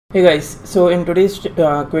Hey guys, so in today's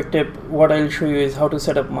quick tip, what I'll show you is how to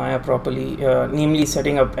set up Maya properly, namely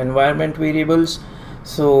setting up environment variables.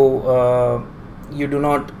 So you do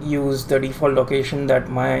not use the default location that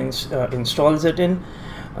Maya installs it in.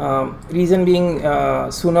 Reason being,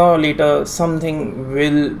 sooner or later something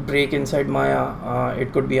will break inside Maya.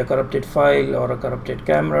 It could be a corrupted file or a corrupted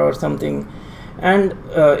camera or something. And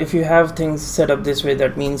if you have things set up this way,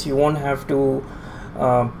 that means you won't have to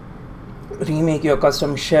remake your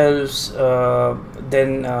custom shelves,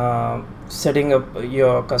 then setting up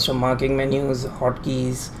your custom marking menus,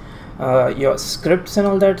 hotkeys, your scripts and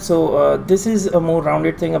all that. So this is a more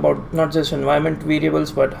rounded thing about not just environment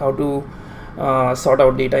variables but how to sort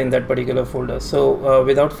out data in that particular folder. So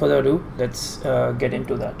without further ado, let's get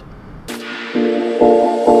into that.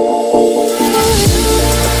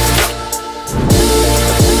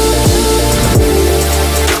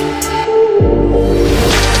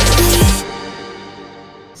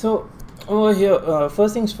 So over here,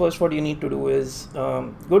 first things first, what you need to do is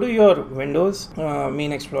go to your Windows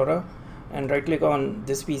main Explorer and right click on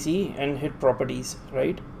this PC and hit properties,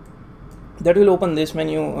 right? That will open this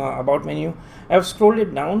menu, about menu. I've scrolled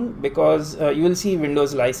it down because you will see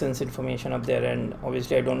Windows license information up there, and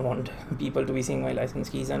obviously I don't want people to be seeing my license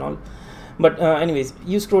keys and all. But anyways,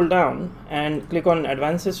 you scroll down and click on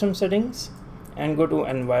advanced system settings and go to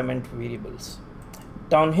environment variables.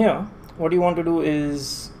 Down here, what you want to do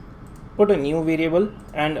is put a new variable,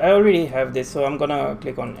 and I already have this, so I'm gonna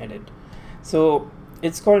click on edit. So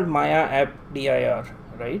it's called Maya app dir,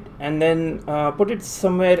 right? And then put it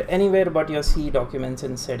somewhere, anywhere but your C documents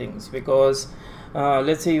and settings, because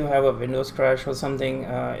let's say you have a Windows crash or something,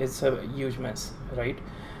 it's a huge mess, right?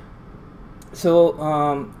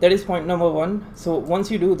 So that is point number one. So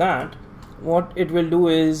once you do that, what it will do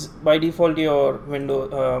is, by default your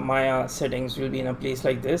Maya settings will be in a place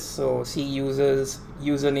like this. So see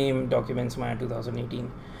username documents Maya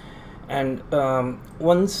 2018, and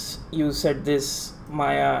once you set this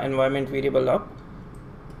Maya environment variable up,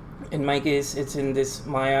 in my case it's in this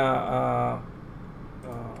Maya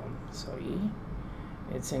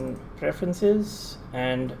it's in preferences,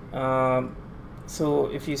 and so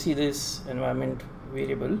if you see this environment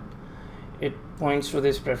variable, it points to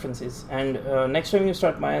this preferences, and next time you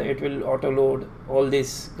start Maya, it will auto load all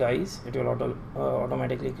these guys. It will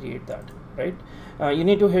automatically create that, right? You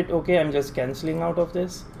need to hit OK. I'm just cancelling out of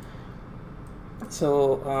this.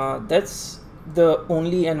 So that's the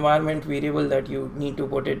only environment variable that you need to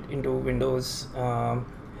put it into Windows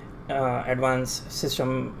advanced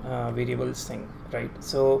system variables thing, right?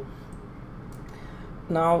 So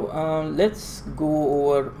now let's go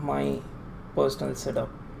over my personal setup.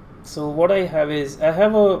 So what I have is, I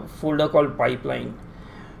have a folder called pipeline,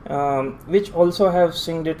 which also have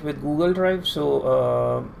synced it with Google Drive.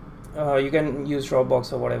 So you can use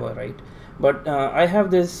Dropbox or whatever, right? But I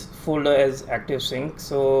have this folder as active sync.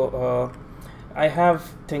 So I have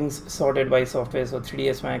things sorted by software, so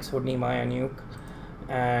 3ds Max, Houdini, Maya, Nuke,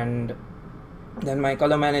 and then my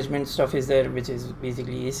color management stuff is there, which is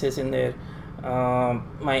basically ACES in there.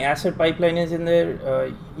 My asset pipeline is in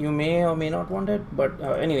there. You may or may not want it, but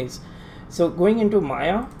anyways, so going into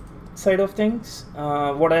Maya side of things,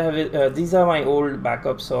 what I have is, these are my old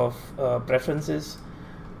backups of preferences,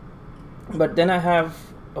 but then I have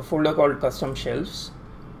a folder called custom shelves,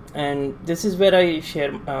 and this is where I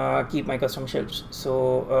keep my custom shelves.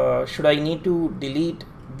 So should I need to delete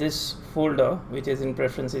this folder, which is in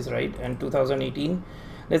preferences, right, and 2018,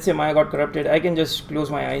 let's say Maya got corrupted, I can just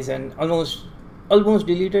close my eyes and almost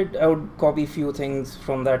delete it. I would copy few things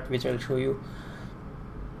from that, which I'll show you.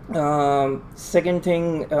 Second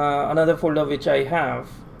thing, another folder which I have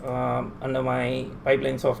under my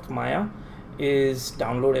pipelinesoft Maya is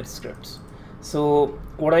downloaded scripts. So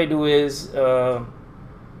what I do is,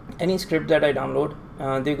 any script that I download,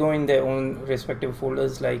 they go in their own respective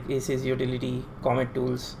folders, like ACES, utility, comet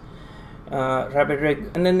tools,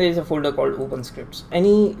 RapidRig, and then there is a folder called open scripts.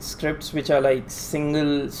 Any scripts which are like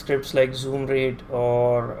single scripts like zoom rate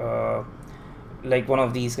or like one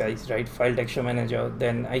of these guys, right, file texture manager,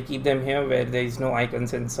 then I keep them here where there is no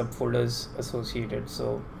icons and subfolders associated.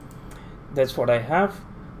 So that's what I have.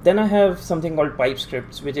 Then I have something called pipe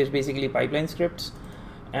scripts, which is basically pipeline scripts,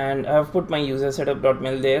 and I've put my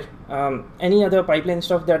Usersetup.mel there. Any other pipeline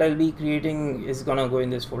stuff that I'll be creating is gonna go in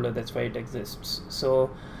this folder, that's why it exists. So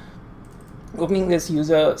opening this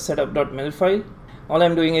Usersetup.mel file, all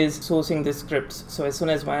I'm doing is sourcing the scripts. So as soon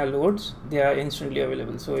as Maya loads, they are instantly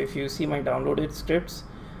available. So if you see my downloaded scripts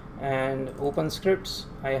and open scripts,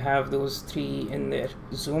 I have those three in there: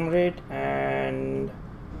 zoom rate and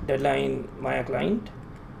deadline Maya client.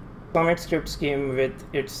 Comet scripts came with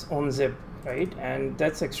its own zip right? And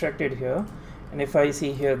that's extracted here. And if I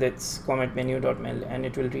see here, that's comment menu.mel, and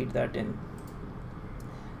it will read that in.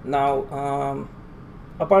 Now,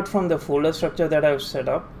 apart from the folder structure that I've set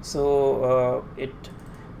up, so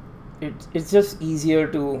it's just easier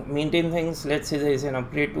to maintain things. Let's say there is an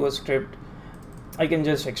upgrade to a script, I can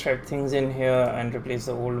just extract things in here and replace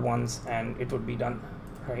the old ones, and it would be done,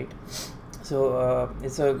 right? So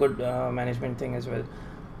it's a good management thing as well.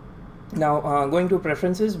 Now going to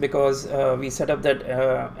preferences, because we set up that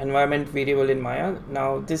environment variable in Maya.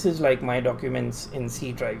 Now this is like my documents in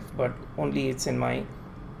C drive, but only it's in my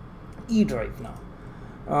E drive now.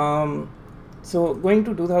 So going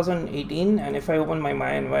to 2018, and if I open my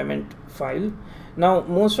Maya environment file, now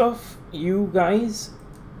most of you guys,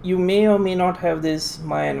 you may or may not have this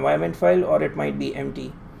Maya environment file, or it might be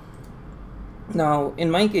empty. Now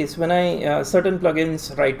in my case, when I certain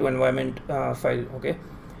plugins write to environment file, okay,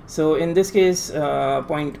 so in this case,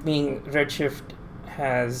 point being Redshift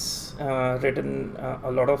has written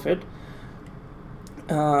a lot of it,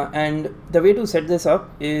 and the way to set this up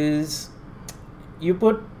is you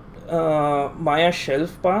put Maya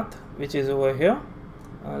shelf path, which is over here.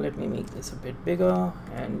 Let me make this a bit bigger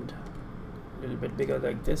and a little bit bigger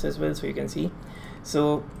like this as well, so you can see.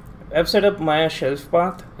 So I've set up Maya shelf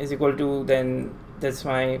path is equal to, then that's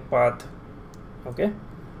my path, okay.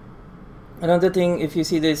 Another thing, if you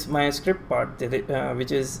see this Maya script part,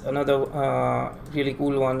 which is another really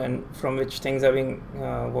cool one, and from which things are being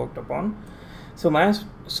worked upon. So Maya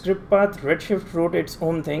script path, Redshift wrote its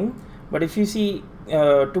own thing, but if you see,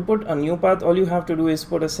 to put a new path, all you have to do is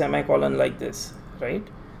put a semicolon like this, right?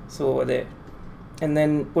 So over there, and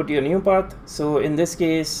then put your new path. So in this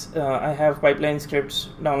case, I have pipeline scripts,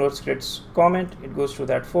 download scripts, comment, it goes to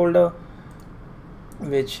that folder,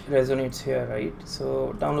 which resonates here, right?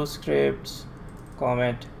 So download scripts,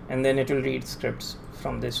 comment, and then it will read scripts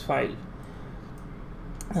from this file.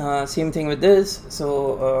 Same thing with this.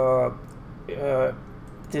 So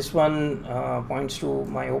this one points to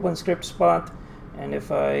my open scripts path, and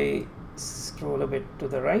if I scroll a bit to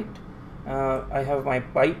the right, I have my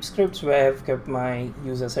pipe scripts where I've kept my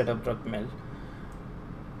Usersetup.mel.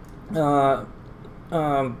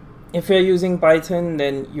 If you're using Python,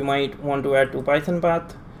 then you might want to add to Python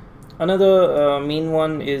path. Another main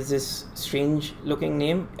one is this strange looking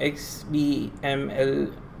name, xbm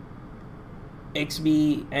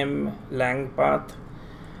lang path.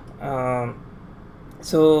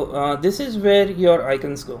 So this is where your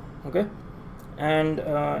icons go, okay. And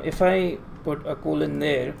if I put a colon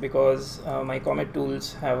there, because my commit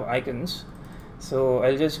tools have icons, so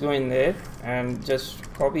I'll just go in there and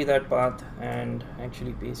just copy that path and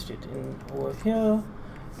actually paste it in over here,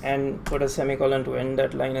 and put a semicolon to end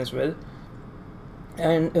that line as well.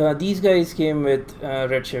 And these guys came with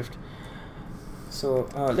Redshift. So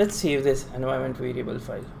let's save this environment variable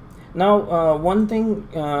file. Now one thing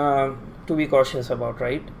to be cautious about,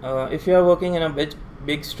 right? If you are working in a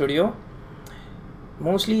big studio,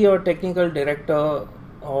 mostly your technical director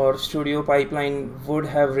or studio pipeline would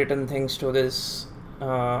have written things to this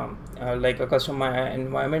like a custom Maya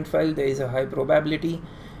environment file. There is a high probability.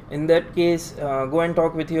 In that case, go and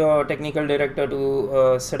talk with your technical director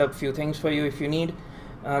to set up few things for you if you need.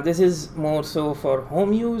 This is more so for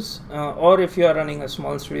home use, or if you are running a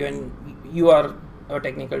small studio and you are a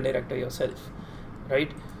technical director yourself,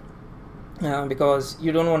 right? Because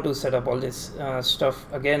you don't want to set up all this stuff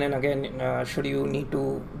again and again, should you need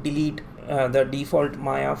to delete the default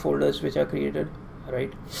Maya folders which are created,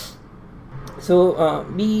 right? So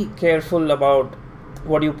be careful about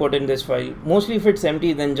what you put in this file. Mostly if it's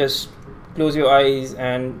empty, then just close your eyes,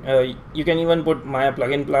 and you can even put Maya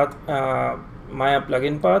plugin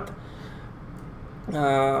path,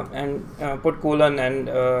 and put colon and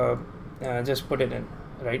just put it in,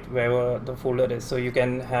 right, wherever the folder is. So you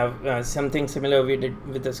can have something similar we did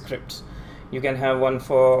with the scripts. You can have one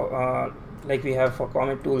for like we have for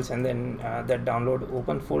commit tools, and then that download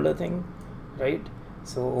open folder thing, right?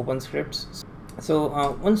 So open scripts.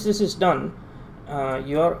 So once this is done,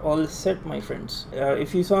 you are all set, my friends.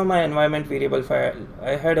 If you saw my environment variable file,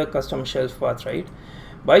 I had a custom shelf path, right?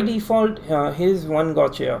 By default, here's one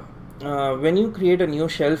gotcha. When you create a new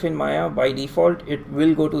shelf in Maya, by default it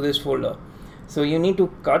will go to this folder. So you need to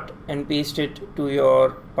cut and paste it to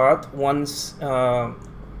your path once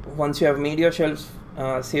you have made your shelves,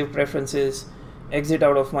 save preferences, exit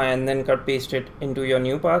out of Maya, and then cut paste it into your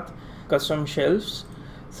new path. Custom shelves.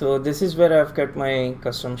 So this is where I've kept my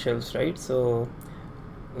custom shelves, right? So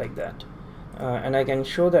like that, and I can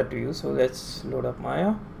show that to you. So let's load up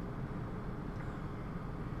Maya.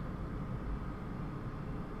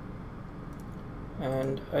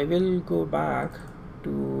 And I will go back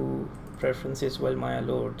to preferences while Maya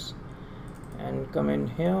loads, and come in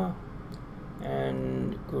here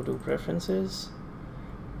and go to preferences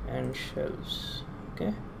and shelves.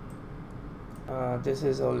 Okay, this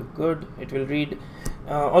is all good. It will read.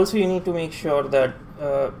 Also, you need to make sure that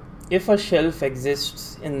if a shelf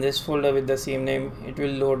exists in this folder with the same name, it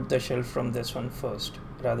will load the shelf from this one first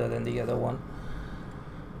rather than the other one.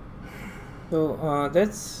 So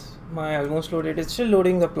that's my almost loaded. It's still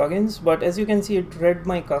loading the plugins, but as you can see, it read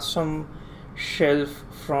my custom shelf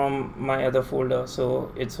from my other folder.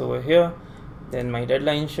 So it's over here. Then my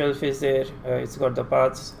deadline shelf is there. It's got the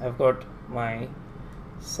paths. I've got my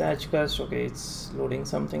Satchcast. Okay, it's loading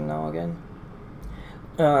something now again.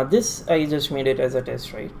 This I just made it as a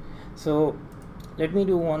test, right? So let me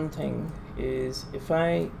do one thing is, if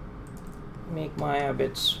I make Maya a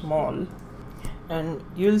bit small, and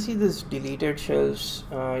you'll see this deleted shelves,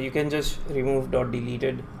 you can just remove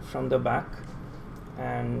 .deleted from the back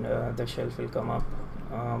and the shelf will come up,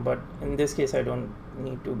 but in this case I don't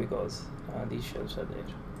need to because these shelves are there.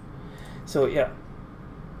 So yeah,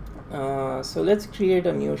 so let's create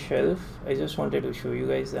a new shelf. I just wanted to show you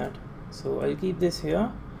guys that. So I'll keep this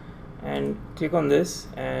here and click on this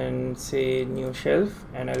and say new shelf,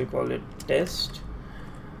 and I'll call it test,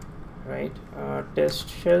 right? Test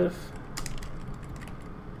shelf,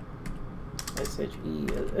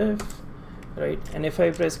 SHELF, right? And if I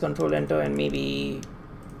press Control Enter, and maybe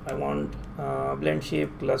I want blend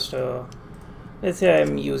shape, cluster, let's say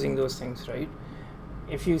I'm using those things, right?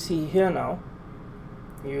 If you see here now,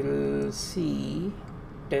 you'll see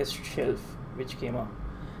test shelf which came up.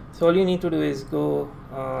 So all you need to do is go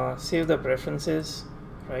save the preferences,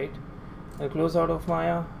 right? I'll close out of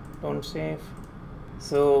Maya, don't save.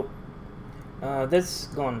 So that's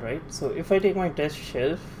gone, right? So if I take my test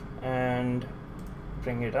shelf and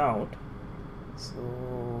bring it out,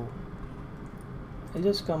 so I'll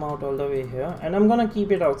just come out all the way here, and I'm gonna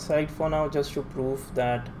keep it outside for now just to prove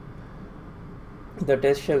that the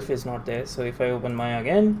test shelf is not there. So if I open Maya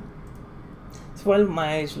again, so while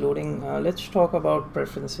Maya is loading, let's talk about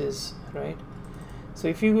preferences, right? So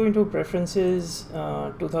if you go into preferences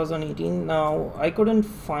 2018, now I couldn't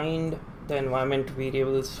find the environment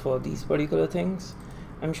variables for these particular things.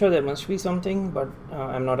 I'm sure there must be something, but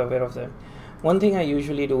I'm not aware of them. One thing I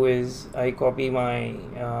usually do is I copy my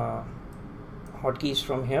hotkeys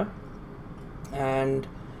from here, and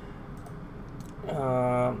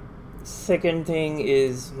second thing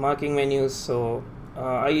is marking menus. So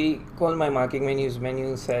I call my marking menus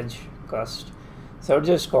menu sedge cust. So I'll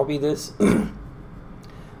just copy this.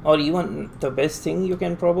 Or even the best thing you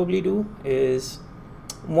can probably do is,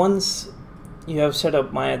 once you have set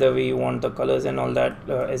up Maya the way you want the colors and all that,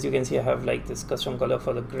 as you can see I have like this custom color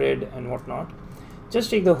for the grid and whatnot, just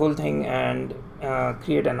take the whole thing and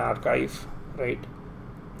create an archive, right?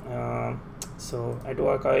 So I do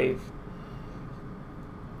archive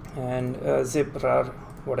and zip rar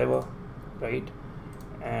whatever, right?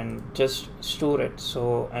 And just store it.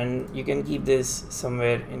 So, and you can keep this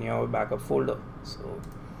somewhere in your backup folder. So,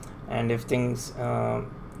 and if things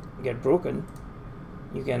get broken,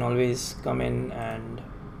 you can always come in and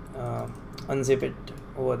unzip it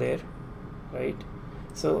over there, right?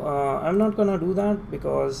 So I'm not gonna do that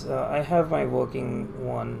because I have my working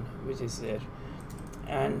one which is there.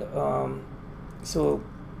 And so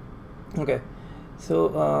okay,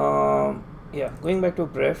 so yeah, going back to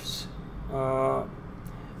prefs,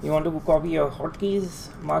 you want to copy your hotkeys,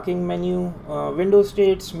 marking menu, window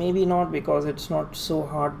states, maybe not, because it's not so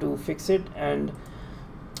hard to fix it, and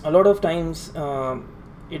a lot of times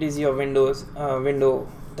it is your window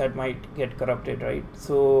that might get corrupted, right?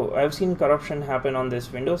 So I've seen corruption happen on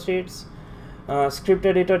this window states. Script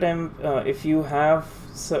editor temp, if you have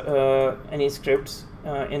any scripts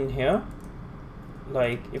in here,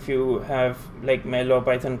 like if you have like mel or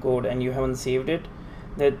python code and you haven't saved it,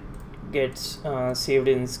 that gets saved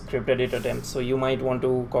in script editor temp, so you might want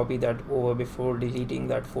to copy that over before deleting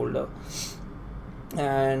that folder.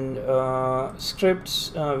 And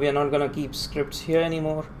scripts, we are not gonna keep scripts here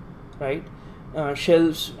anymore, right?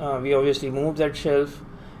 Shelves, we obviously moved that shelf.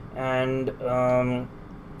 And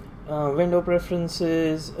window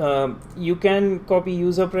preferences, you can copy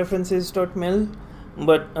user preferences.mel,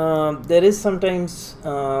 but there is sometimes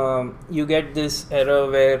you get this error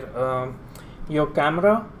where your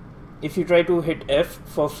camera, if you try to hit F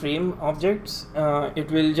for frame objects, it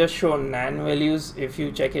will just show nan values if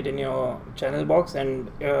you check it in your channel box, and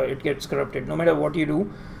it gets corrupted. No matter what you do,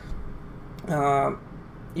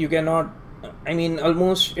 you cannot, I mean,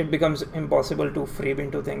 almost it becomes impossible to frame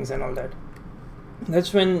into things and all that.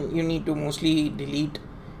 That's when you need to mostly delete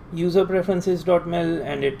user preferences.mel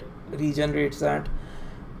and it regenerates that.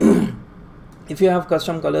 If you have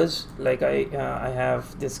custom colors, like I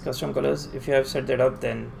have this custom colors, if you have set that up,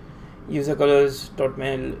 then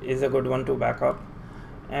Usercolors.mel is a good one to back up.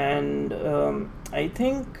 And I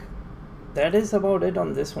think that is about it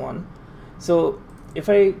on this one. So if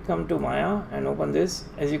I come to Maya and open this,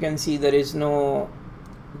 as you can see, there is no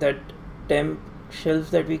that temp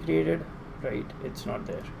shelf that we created, right? It's not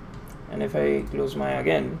there. And if I close Maya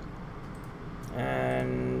again,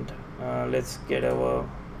 and let's get our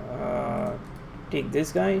take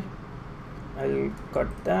this guy, I'll cut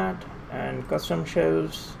that, and custom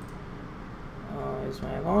shelves, is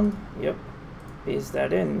Maya on? Yep, paste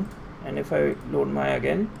that in, and if I load Maya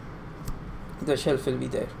again, the shelf will be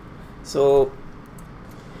there. So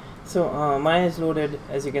Maya is loaded.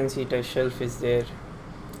 As you can see, test shelf is there.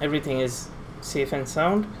 Everything is safe and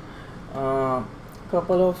sound.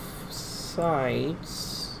 Couple of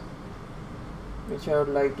sites which I would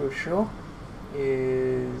like to show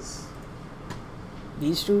is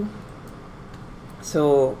these two.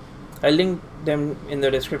 So I'll link them in the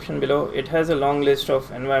description below. It has a long list of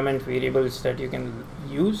environment variables that you can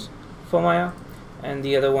use for Maya, and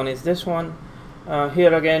the other one is this one.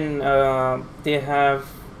 Here again, they have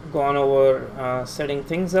gone over setting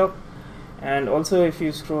things up, and also if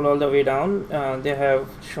you scroll all the way down, they have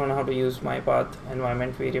shown how to use my path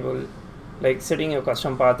environment variable, like setting your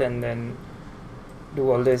custom path and then do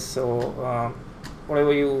all this. So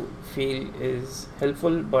whatever you feel is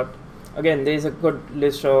helpful, but again, there is a good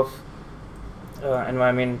list of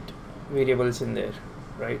environment variables in there,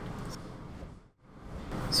 right?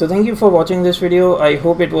 So thank you for watching this video. I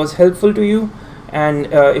hope it was helpful to you, and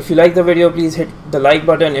if you like the video, please hit the like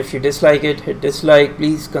button. If you dislike it, hit dislike.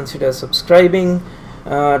 Please consider subscribing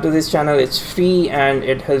to this channel. It's free and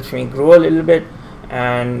it helps me grow a little bit,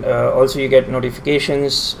 and also you get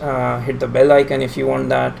notifications. Hit the bell icon if you want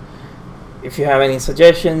that. If you have any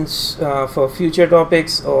suggestions for future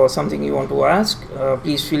topics or something you want to ask,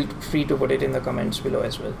 please feel free to put it in the comments below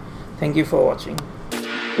as well. Thank you for watching.